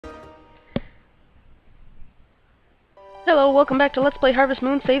Hello, welcome back to Let's Play Harvest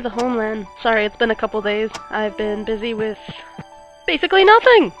Moon Save the Homeland. Sorry, it's been a couple days. I've been busy with basically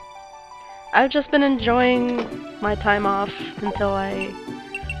nothing! I've just been enjoying my time off until I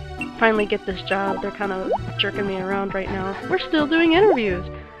finally get this job. They're kind of jerking me around right now. We're still doing interviews!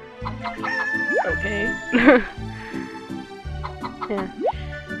 Okay. Yeah.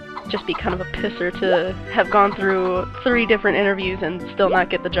 Just be kind of a pisser to have gone through 3 different interviews and still not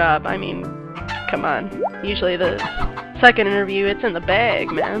get the job. I mean, come on. Usually the second interview, it's in the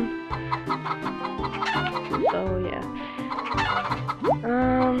bag, man. So, yeah.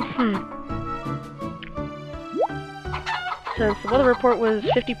 Since the weather report was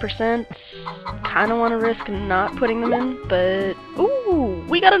 50%, kinda wanna risk not putting them in, but... Ooh!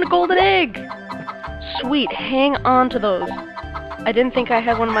 We got a golden egg! Sweet, hang on to those. I didn't think I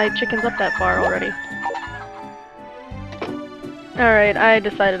had one of my chickens up that far already. Alright, I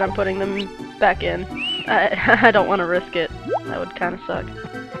decided I'm putting them back in. I don't want to risk it. That would kind of suck.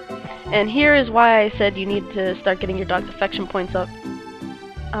 And here is why I said you need to start getting your dog's affection points up.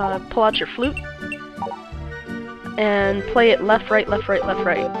 Pull out your flute and play it left, right, left, right, left,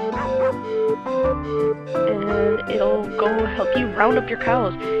 right. And it'll go help you round up your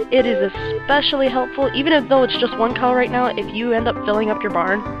cows. It is especially helpful, even though it's just one cow right now, if you end up filling up your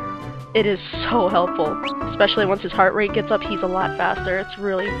barn, it is so helpful. Especially once his heart rate gets up, he's a lot faster. It's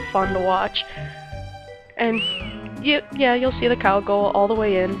really fun to watch. And yeah, you'll see the cow go all the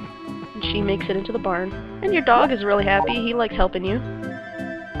way in, and she makes it into the barn. And your dog is really happy. He likes helping you.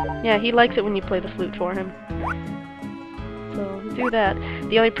 Yeah, he likes it when you play the flute for him. So do that.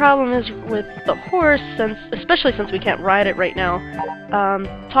 The only problem is with the horse, especially since we can't ride it right now.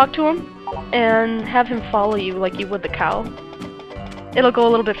 Talk to him and have him follow you like you would the cow. It'll go a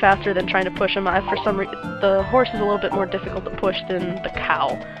little bit faster than trying to push him. For some reason, the horse is a little bit more difficult to push than the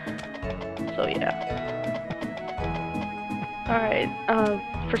cow. So yeah. Alright,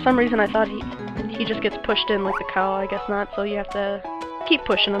 for some reason I thought he just gets pushed in like the cow. I guess not, so you have to keep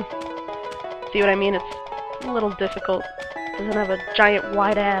pushing him. See what I mean? It's a little difficult. Doesn't have a giant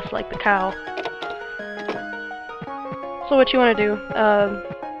wide ass like the cow. So what you want to do,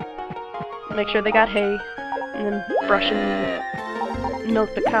 make sure they got hay, and then brush and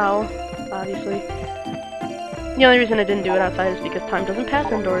milk the cow, obviously. The only reason I didn't do it outside is because time doesn't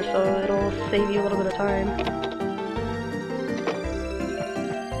pass indoors, so it'll save you a little bit of time.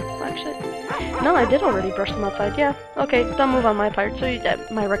 Actually, no, I did already brush them outside, yeah. Okay, dumb move on my part, so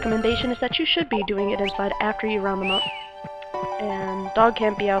my recommendation is that you should be doing it inside after you round them up. And dog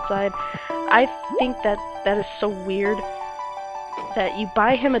can't be outside. I think that is so weird that you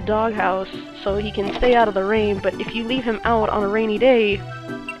buy him a doghouse so he can stay out of the rain, but if you leave him out on a rainy day,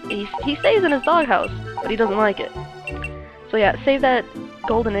 he stays in his doghouse, but he doesn't like it. So yeah, save that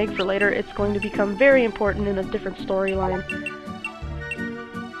golden egg for later. It's going to become very important in a different storyline.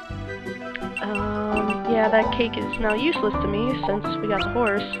 Yeah, that cake is now useless to me since we got the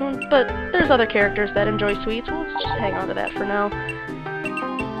horse, but there's other characters that enjoy sweets. We'll just hang on to that for now.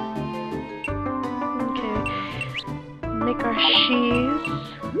 Okay, make our cheese.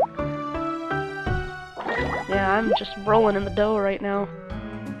 Yeah, I'm just rolling in the dough right now.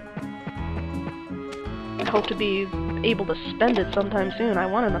 I hope to be able to spend it sometime soon. I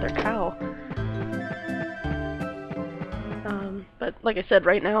want another cow. But like I said,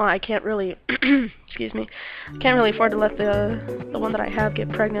 right now I can't really, excuse me, I can't really afford to let the one that I have get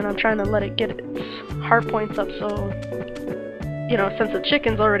pregnant. I'm trying to let it get its heart points up, so, you know, since the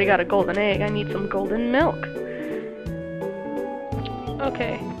chicken's already got a golden egg, I need some golden milk.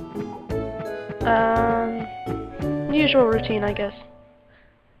 Okay. Usual routine, I guess.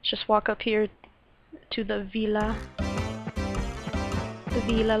 Just walk up here to the villa. The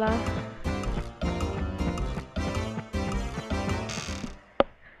villa.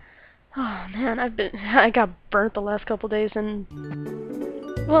 Oh man, I got burnt the last couple days and,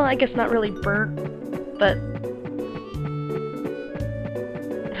 well, I guess not really burnt, but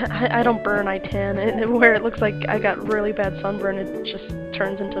I don't burn, I tan. Where it looks like I got really bad sunburn, it just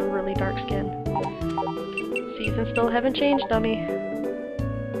turns into really dark skin. Seasons still haven't changed, dummy.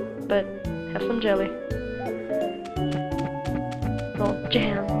 But, have some jelly. Well,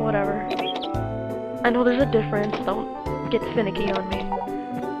 jam, whatever. I know there's a difference, don't get finicky on me.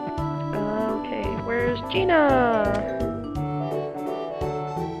 Where's Gina?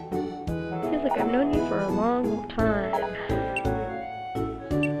 Feels like I've known you for a long time.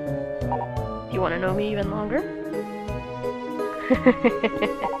 You want to know me even longer?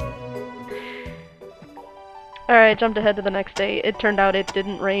 Alright, jumped ahead to the next day. It turned out it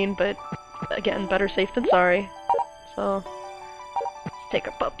didn't rain, but again, better safe than sorry. So, let's take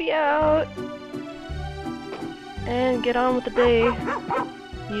our puppy out. And get on with the day.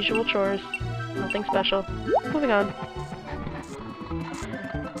 Usual chores. Nothing special. Moving on.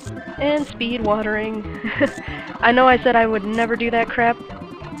 And speed watering. I know I said I would never do that crap.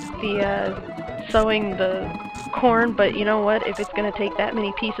 The, sowing the corn, but you know what? If it's gonna take that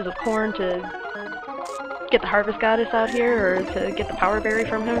many pieces of corn to get the harvest goddess out here, or to get the power berry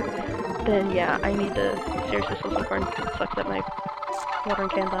from her, then yeah, I need to seriously sow some corn. It sucks that my watering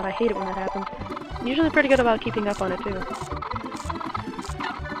can's out. I hate it when that happens. I'm usually pretty good about keeping up on it too.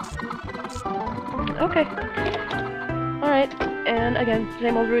 Okay. Alright, and again,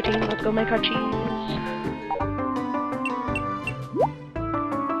 same old routine. Let's go make our cheese.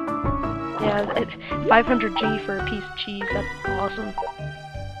 Yeah, 500G for a piece of cheese. That's awesome.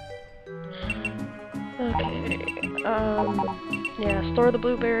 Okay. Yeah, store the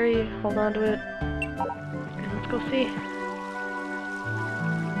blueberry. Hold on to it. And let's go see.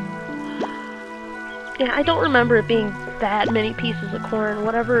 Yeah, I don't remember it being that many pieces of corn.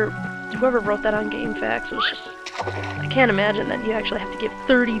 Whoever wrote that on GameFAQs was just... I can't imagine that you actually have to give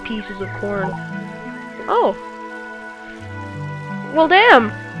 30 pieces of corn. Oh! Well,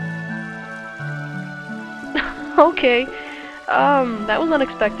 damn! Okay. That was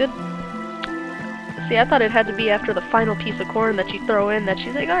unexpected. See, I thought it had to be after the final piece of corn that you throw in that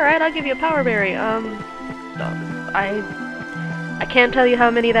she's like, alright, I'll give you a power berry. I can't tell you how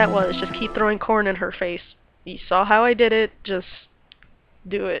many that was. Just keep throwing corn in her face. You saw how I did it. Just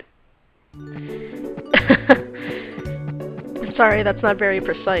do it. Sorry, that's not very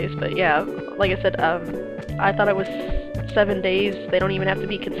precise, but yeah, like I said, I thought it was 7 days. They don't even have to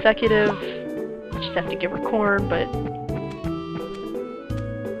be consecutive. You just have to give her corn, but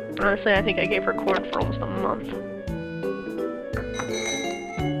honestly, I think I gave her corn for almost a month.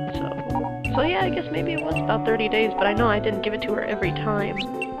 So yeah, I guess maybe it was about 30 days, but I know I didn't give it to her every time.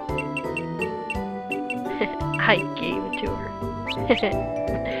 I gave it to her.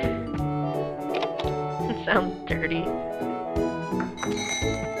 It sounds dirty.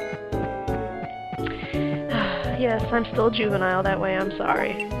 Yes, I'm still juvenile that way, I'm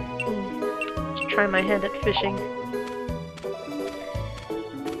sorry. Just try my hand at fishing.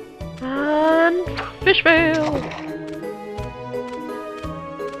 And fish fail!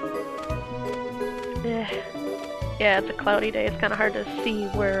 Yeah, it's a cloudy day. It's kind of hard to see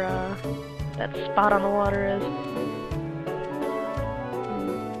where that spot on the water is.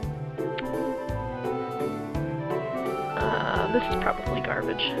 This is probably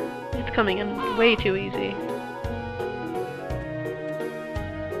garbage. It's coming in way too easy.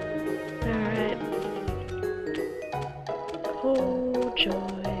 Alright. Oh, joy.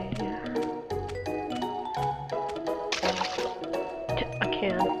 A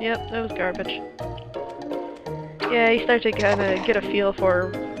can. Yep, that was garbage. Yeah, you start to kind of get a feel for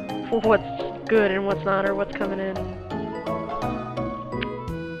what's good and what's not, or what's coming in.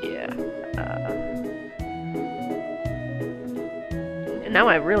 Yeah. And now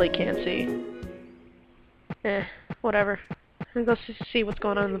I really can't see. Whatever. I'm gonna go see what's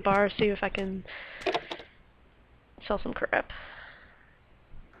going on in the bar, see if I can sell some crap.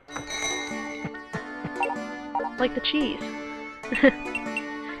 Like the cheese.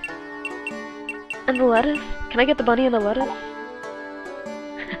 And the lettuce? Can I get the bunny and the lettuce?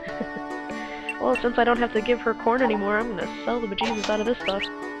 Well, since I don't have to give her corn anymore, I'm gonna sell the bejesus out of this stuff.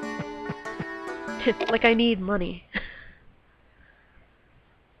 Like I need money.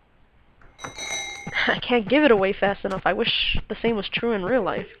 I can't give it away fast enough. I wish the same was true in real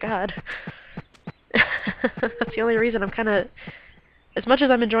life. God. That's the only reason I'm kinda... As much as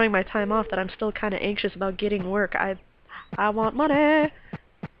I'm enjoying my time off, that I'm still kinda anxious about getting work. I want money!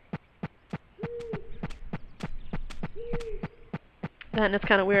 And it's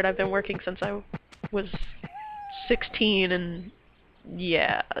kind of weird, I've been working since I was 16, and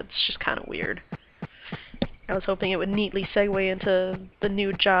yeah, it's just kind of weird. I was hoping it would neatly segue into the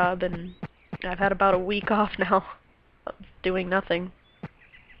new job, and I've had about a week off now of doing nothing.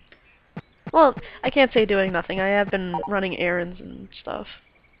 Well, I can't say doing nothing, I have been running errands and stuff.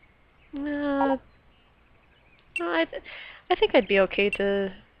 I think I'd be okay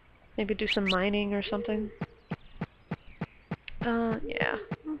to maybe do some mining or something. Yeah.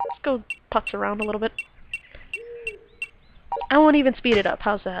 Let's go putz around a little bit. I won't even speed it up,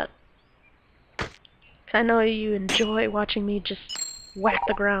 how's that? I know you enjoy watching me just whack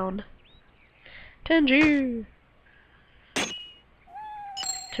the ground. Tenji!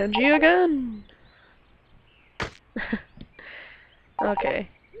 Tenji again! Okay.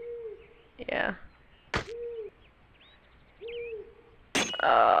 Yeah.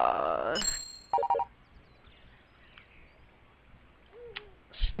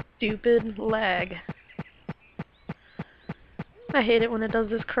 Stupid lag. I hate it when it does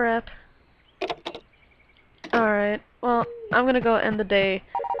this crap. Alright, well, I'm gonna go end the day,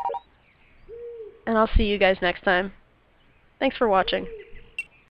 and I'll see you guys next time. Thanks for watching.